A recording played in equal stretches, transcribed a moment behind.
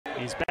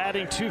He's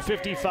batting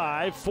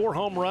 .255, 4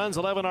 home runs,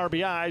 11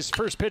 RBIs.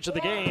 First pitch of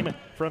the game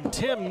from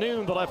Tim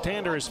Noon, the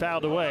left-hander, is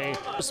fouled away.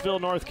 Louisville,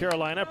 North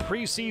Carolina,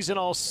 preseason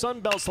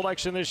All-Sun Belt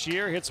selection this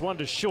year. Hits one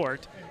to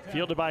short.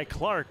 Fielded by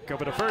Clark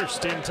over to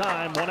first in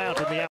time. 1 out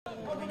in the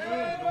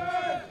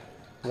out.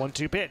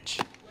 1-2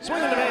 pitch.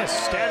 Swing and a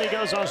miss. Down he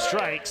goes on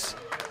strikes.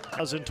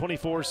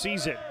 2024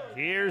 season.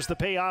 Here's the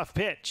payoff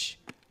pitch.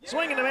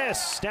 Swing and a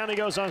miss. Down he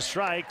goes on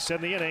strikes,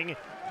 and the inning.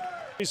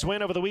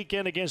 Win over the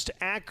weekend against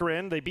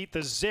Akron. They beat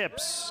the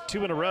Zips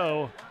 2 in a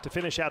row to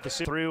finish out the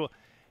season through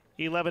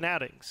 11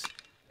 outings.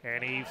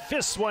 And he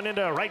fists one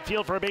into right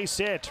field for a base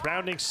hit.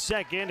 Rounding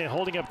second and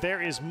holding up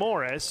there is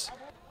Morris.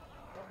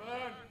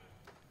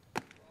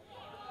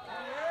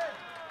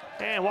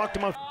 And walked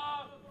him off.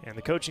 And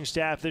the coaching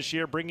staff this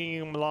year bringing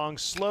him along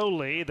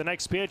slowly. The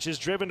next pitch is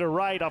driven to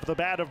right off the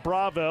bat of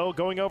Bravo.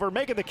 Going over,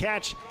 making the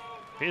catch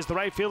is the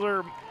right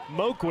fielder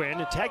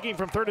Moquin. Tagging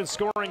from third and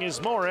scoring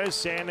is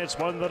Morris, and it's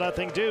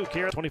 1-0 Duke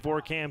here.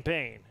 24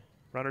 campaign.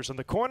 Runners in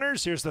the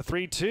corners. Here's the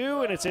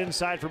 3-2, and it's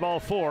inside for ball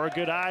 4.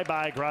 Good eye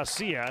by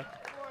Gracia.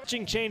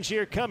 Pitching change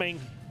here coming.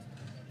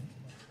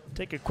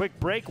 Take a quick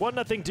break.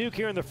 1-0 Duke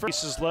here in the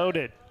first. Is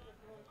loaded.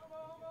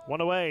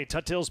 One away.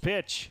 Tuttill's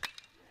pitch.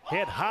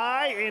 Hit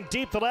high and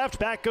deep to left.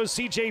 Back goes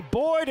C.J.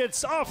 Boyd.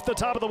 It's off the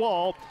top of the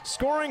wall.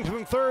 Scoring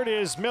from third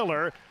is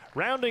Miller.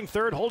 Rounding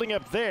third, holding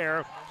up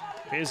there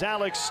is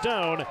Alex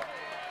Stone.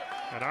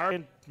 And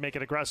Arden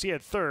making a Gracia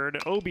at third,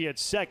 Obi at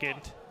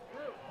second.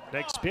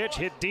 Next pitch,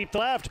 hit deep to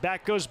left.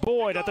 Back goes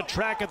Boyd at the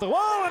track at the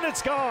wall, and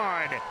it's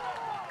gone.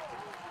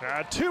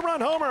 A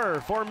 2-run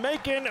homer for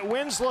Macon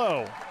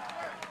Winslow.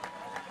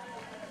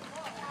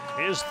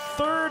 His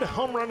third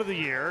home run of the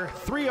year.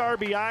 3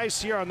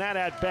 RBIs here on that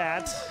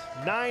at-bat.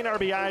 9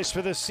 RBIs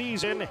for the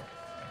season.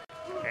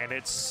 And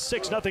it's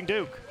 6-0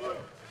 Duke.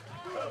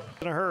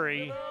 In a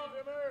hurry,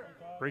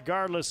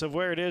 regardless of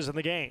where it is in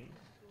the game.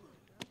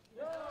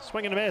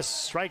 Swing and a miss,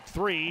 strike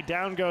 3.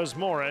 Down goes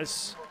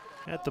Morris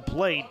at the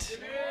plate.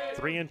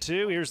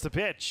 3-2, here's the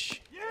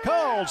pitch.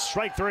 Called,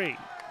 strike 3.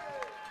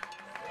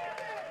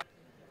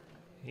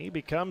 He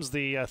becomes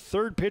the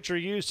third pitcher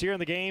used here in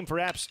the game for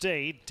App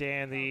State,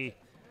 and the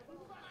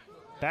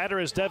batter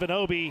is Devin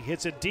Obi.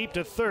 Hits it deep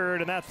to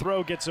third, and that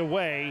throw gets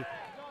away.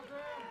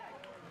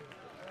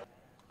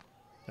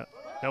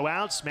 No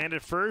outs, man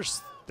at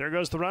first. There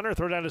goes the runner,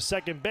 throw down to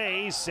second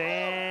base,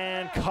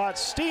 and caught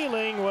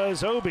stealing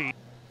was Obi.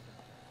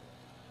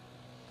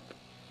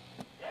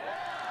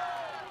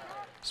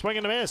 Swing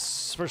and a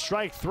miss for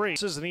strike 3.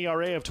 This is an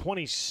ERA of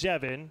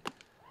 27.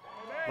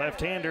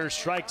 Left-hander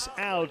strikes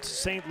out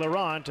St.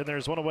 Laurent, and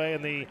there's one away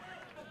in the...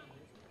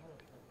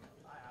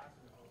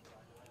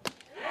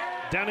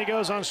 Down he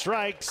goes on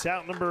strikes.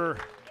 Out number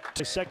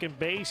to second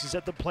base. He's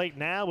at the plate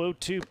now.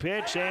 0-2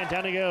 pitch, and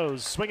down he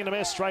goes. Swing and a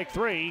miss, strike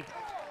 3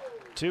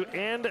 to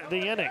end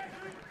the inning.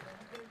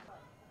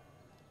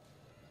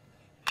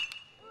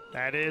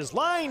 That is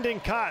lined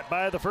and caught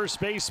by the first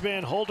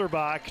baseman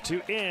Holderbach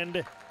to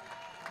end.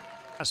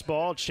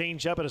 Fastball,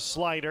 change up and a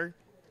slider.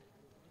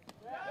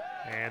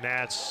 And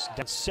that's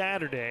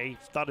Saturday.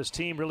 Thought his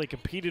team really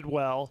competed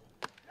well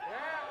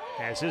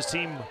as his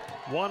team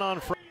won on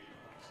Friday.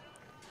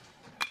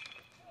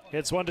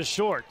 Hits one to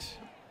short.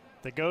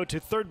 They go to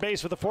third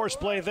base with a force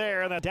play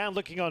there, and that down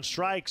looking on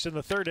strikes in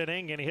the third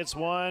inning, and he hits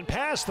one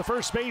past the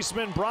first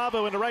baseman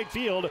Bravo into right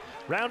field.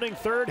 Rounding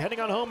third,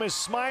 heading on home is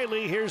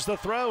Smiley. Here's the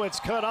throw,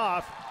 it's cut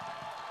off,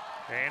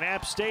 and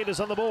App State is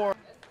on the board.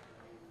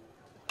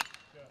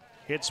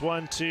 Hits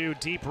one to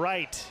deep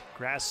right.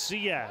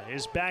 Gracia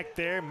is back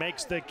there,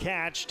 makes the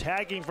catch.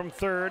 Tagging from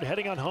third,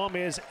 heading on home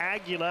is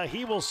Aguila.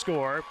 He will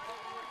score.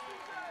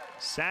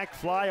 Sack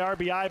fly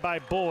RBI by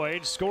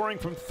Boyd. Scoring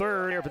from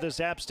third here for this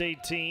App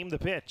State team. The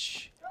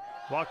pitch.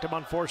 Walked him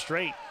on 4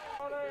 straight.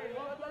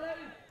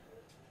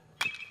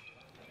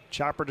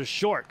 Chopper to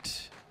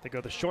short. They go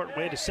the short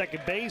way to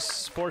second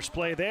base. Force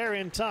play there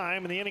in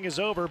time, and the inning is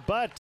over,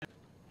 but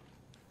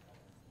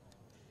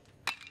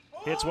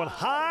hits one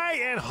high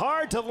and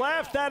hard to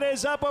left. That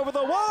is up over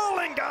the wall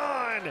and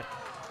gone.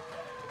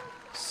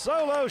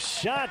 Solo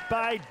shot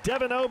by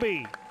Devin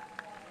Obi.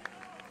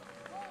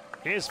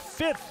 His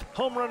 5th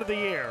home run of the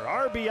year.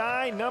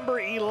 RBI number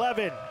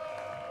 11.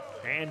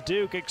 And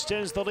Duke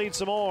extends the lead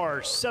some more.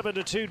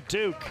 7-2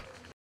 Duke.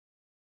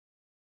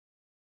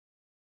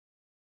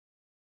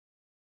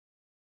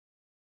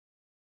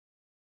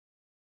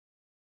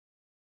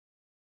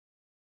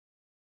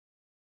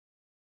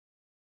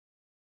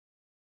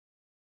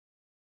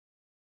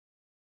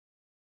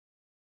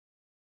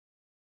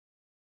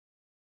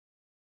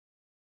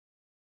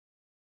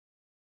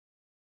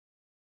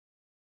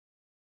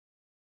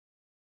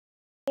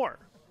 More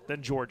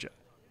than Georgia.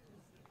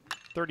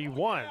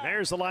 31.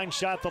 There's the line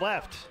shot to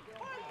left.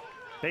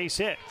 Base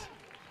hit.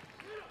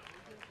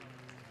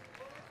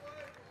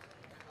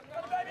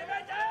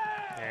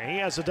 And he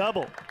has a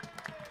double.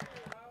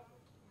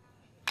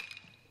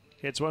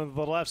 Hits one to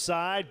the left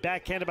side.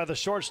 Backhanded by the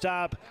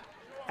shortstop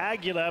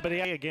Aguila, but he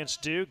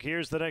against Duke.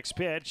 Here's the next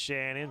pitch,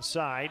 and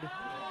inside.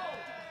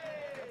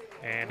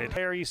 And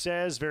Harry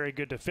says, very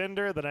good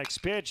defender. The next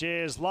pitch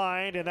is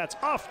lined, and that's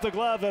off the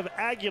glove of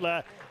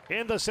Aguila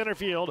in the center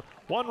field.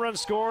 1 run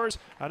scores,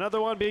 another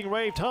one being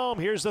waved home.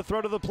 Here's the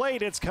throw to the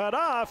plate. It's cut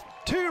off.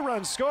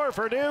 2-run score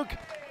for Duke.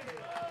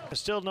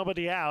 Still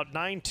nobody out.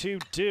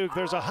 9-2 Duke.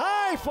 There's a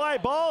high fly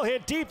ball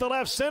hit deep to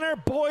left center.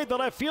 Boyd, the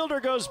left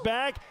fielder, goes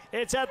back.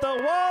 It's at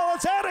the wall.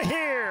 It's out of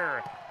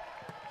here.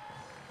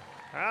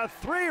 A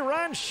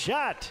 3-run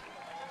shot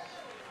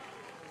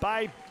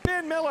by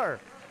Ben Miller.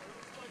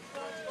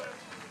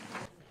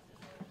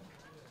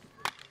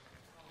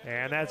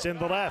 And that's in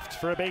the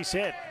left for a base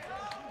hit.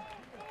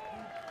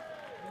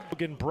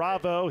 Logan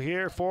Bravo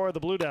here for the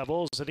Blue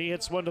Devils, and he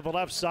hits one to the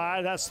left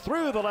side. That's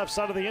through the left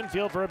side of the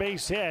infield for a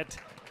base hit.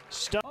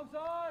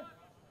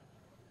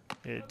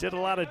 It did a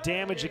lot of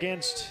damage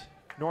against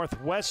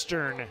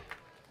Northwestern.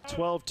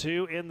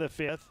 12-2 in the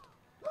 5th.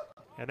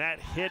 And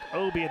that hit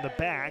Obi in the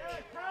back.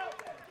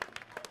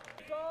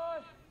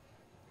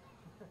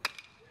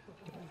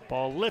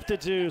 Ball lifted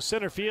to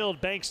center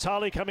field. Banks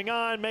Tolley coming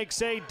on, makes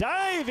a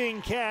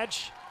diving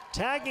catch.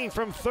 Tagging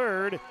from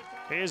third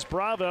is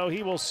Bravo.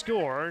 He will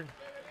score.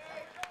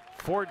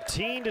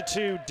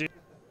 14-2.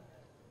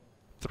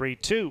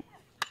 3-2.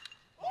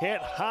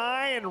 Hit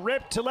high and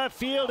ripped to left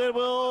field. It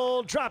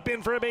will drop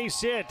in for a base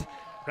hit.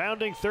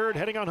 Rounding third,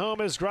 heading on home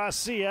is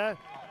Gracia.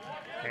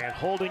 And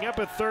holding up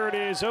at third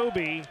is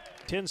Obi.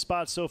 10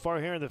 spots so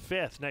far here in the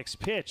 5th. Next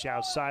pitch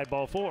outside,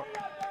 ball 4.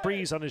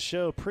 Trees on his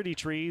show, pretty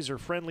trees or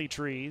friendly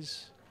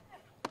trees.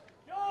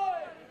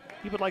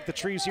 He would like the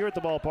trees here at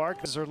the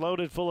ballpark. These are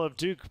loaded full of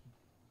Duke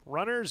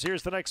runners.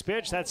 Here's the next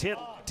pitch. That's hit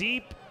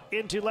deep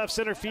into left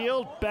center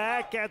field.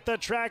 Back at the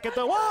track at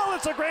the wall.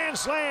 It's a grand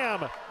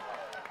slam.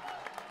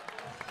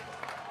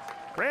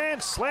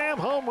 Grand slam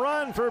home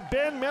run for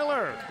Ben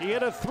Miller. He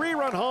hit a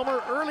 3-run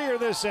homer earlier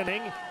this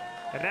inning.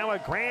 And now a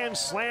grand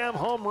slam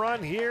home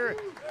run here.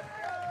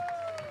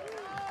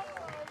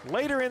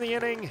 Later in the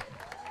inning,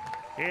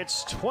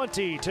 it's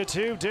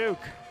 20-2 Duke.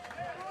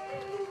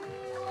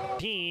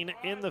 15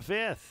 in the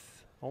 5th.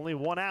 Only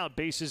 1 out,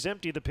 bases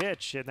empty, the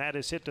pitch, and that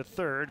is hit to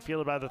third,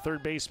 fielded by the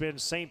third baseman,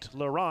 St.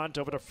 Laurent,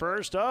 over to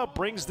first. Oh,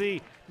 brings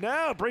the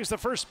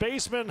first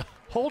baseman,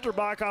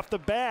 Holderbach, off the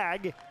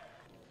bag.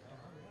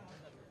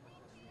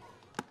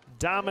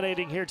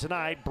 Dominating here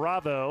tonight,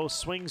 Bravo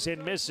swings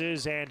and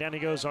misses, and down he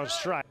goes on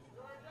strike.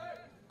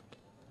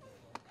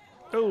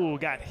 Oh,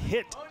 got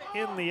hit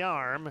in the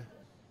arm.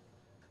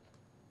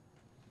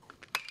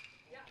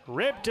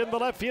 Ripped in the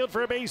left field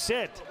for a base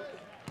hit.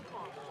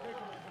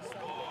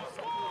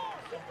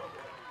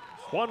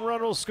 1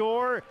 run will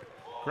score.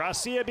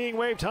 Gracia being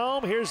waved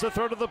home. Here's the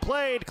throw to the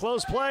plate.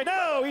 Close play.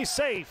 No, he's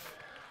safe.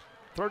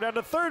 Throw down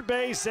to third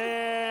base,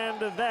 and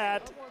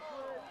that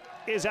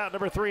is out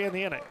number 3 in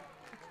the inning.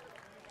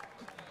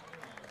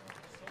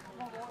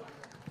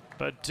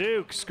 But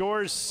Duke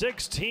scores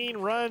 16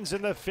 runs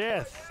in the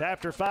 5th.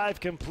 After 5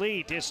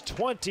 complete, it's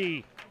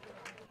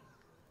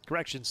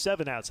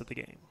 7 outs at the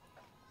game.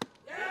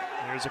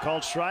 There's a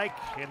called strike,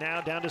 and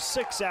now down to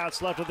 6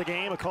 outs left of the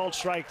game. A called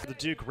strike for the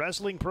Duke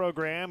wrestling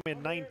program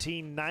in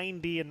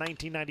 1990 and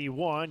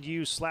 1991.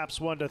 U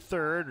slaps one to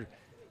third.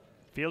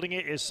 Fielding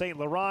it is St.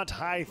 Laurent,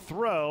 high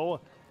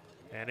throw,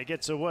 and it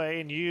gets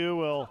away, and U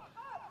will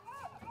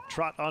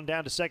trot on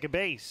down to second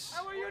base.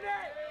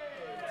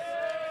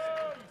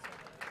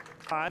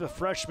 A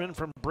freshman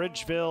from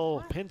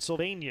Bridgeville,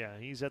 Pennsylvania.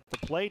 He's at the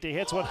plate. He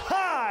hits one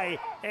high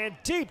and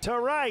deep to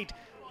right.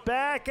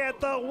 Back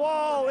at the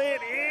wall.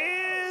 It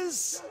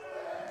is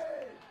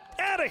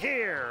out of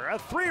here. A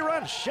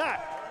 3-run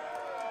shot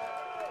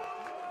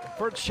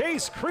for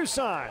Chase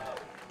Cruson.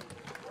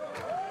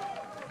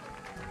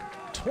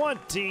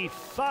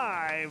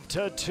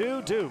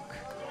 25-2 Duke.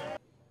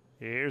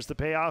 Here's the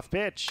payoff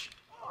pitch.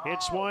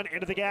 Hits one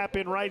into the gap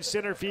in right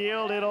center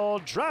field. It'll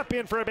drop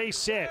in for a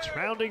base hit.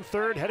 Rounding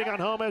third, heading on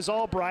home is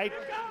Albright.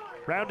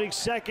 Rounding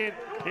second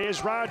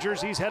is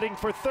Rogers. He's heading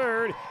for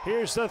third.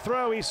 Here's the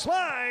throw. He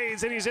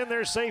slides, and he's in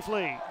there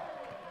safely.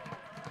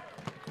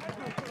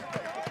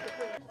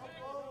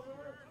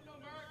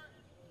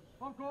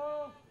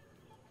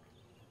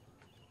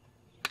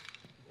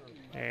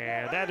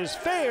 And that is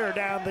fair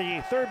down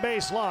the third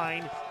base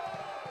line.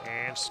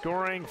 And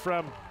scoring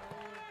from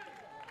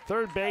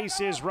third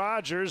base is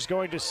Rogers.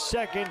 Going to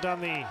second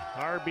on the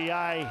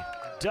RBI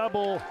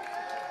double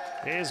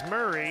is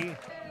Murray.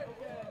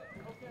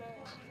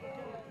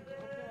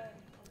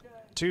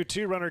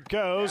 2-2 runner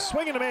goes.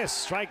 Swing and a miss.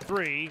 Strike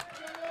 3.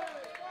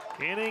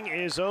 Inning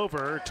is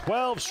over.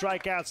 12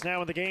 strikeouts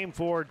now in the game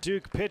for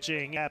Duke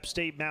pitching. App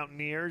State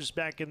Mountaineers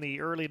back in the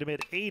early to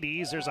mid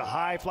 80s. There's a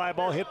high fly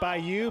ball hit by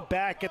U.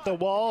 Back at the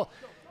wall.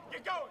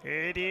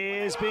 It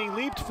is being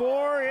leaped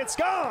for. It's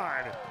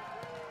gone.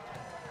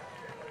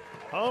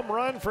 Home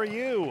run for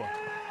U.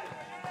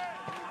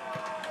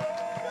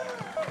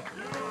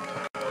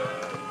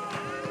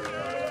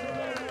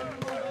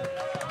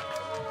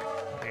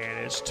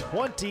 And it's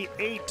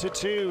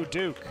 28-2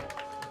 Duke.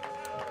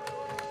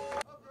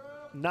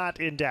 Not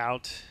in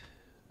doubt.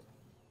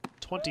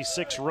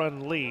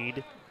 26-run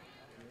lead.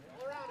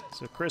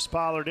 So Chris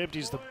Pollard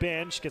empties the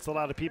bench, gets a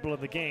lot of people in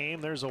the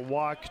game. There's a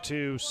walk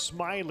to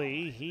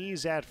Smiley.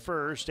 He's at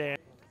first and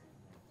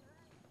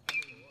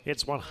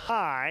hits one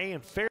high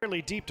and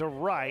fairly deep to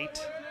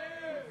right.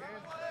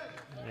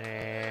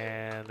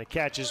 And the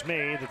catch is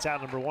made. That's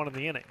out number 1 in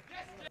the inning.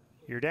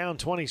 You're down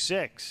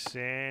 26,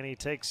 and he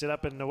takes it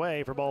up and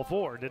away for ball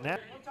 4. Didn't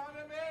happen.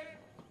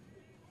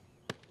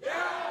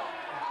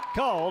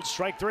 Called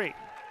strike 3.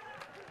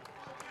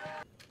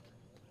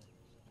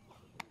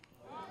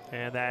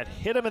 And that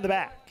hit him in the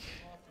back.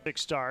 6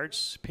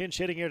 starts, pinch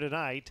hitting here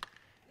tonight.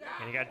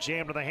 And he got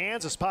jammed in the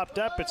hands. It's popped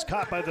up. It's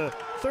caught by the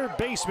third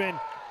baseman.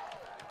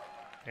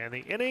 And the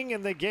inning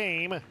and the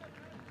game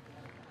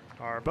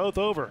are both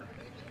over.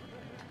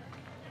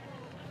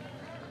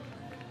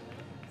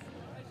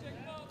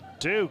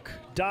 Duke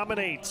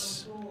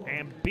dominates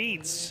and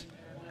beats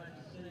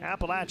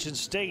Appalachian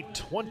State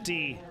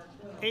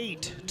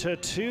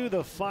 28-2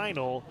 the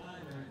final.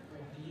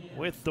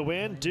 With the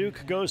win,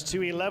 Duke goes to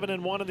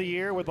 11-1 of the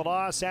year. With the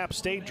loss, App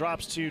State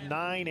drops to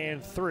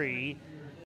 9-3.